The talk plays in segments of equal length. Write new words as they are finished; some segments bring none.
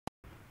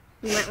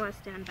You might want to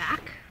stand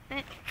back a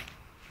bit.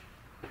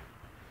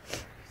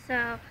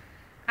 So,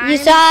 you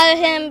saw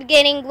him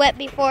getting wet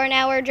before,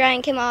 now we're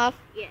drying him off.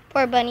 Yeah.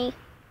 Poor Bunny.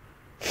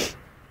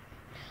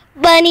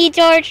 Bunny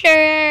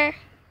torture!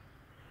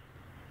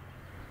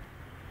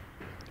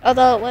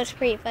 Although it was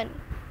pretty funny.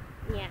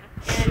 Yeah,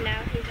 and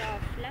now he's all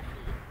fluffy.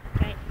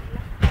 Right?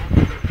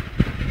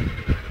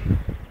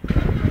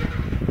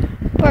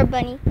 Poor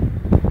Bunny.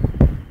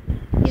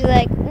 He's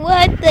like,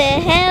 what the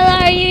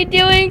hell are you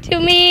doing to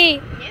me?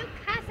 You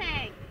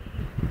cussing!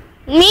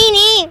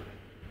 Meanie!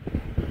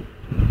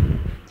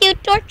 You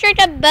tortured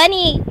a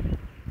bunny.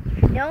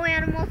 No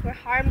animals were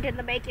harmed in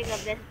the making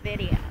of this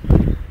video.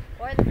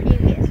 Or the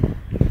previous one.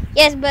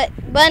 Yes, but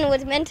Bun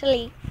was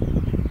mentally.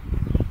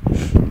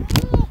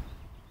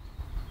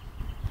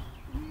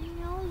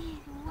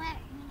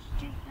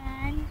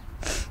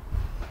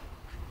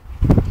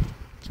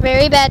 It's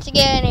very bad to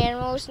get an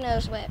animal's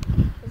nose wet.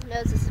 His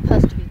nose is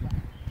supposed to be wet.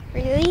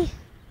 Really?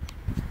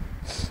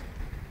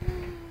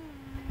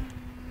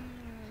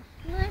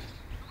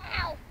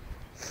 Ow.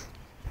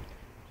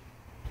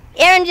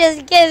 Aaron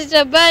just kissed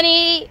a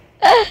bunny.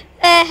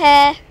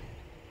 I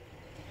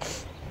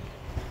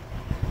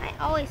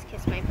always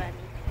kiss my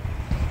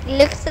bunny.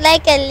 Looks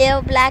like a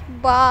little black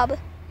blob.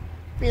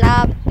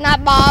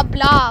 Not Bob,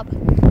 blob.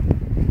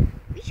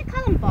 We should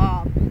call him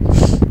Bob.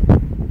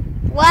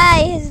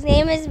 Why? His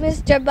name is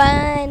Mr.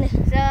 Bun.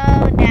 So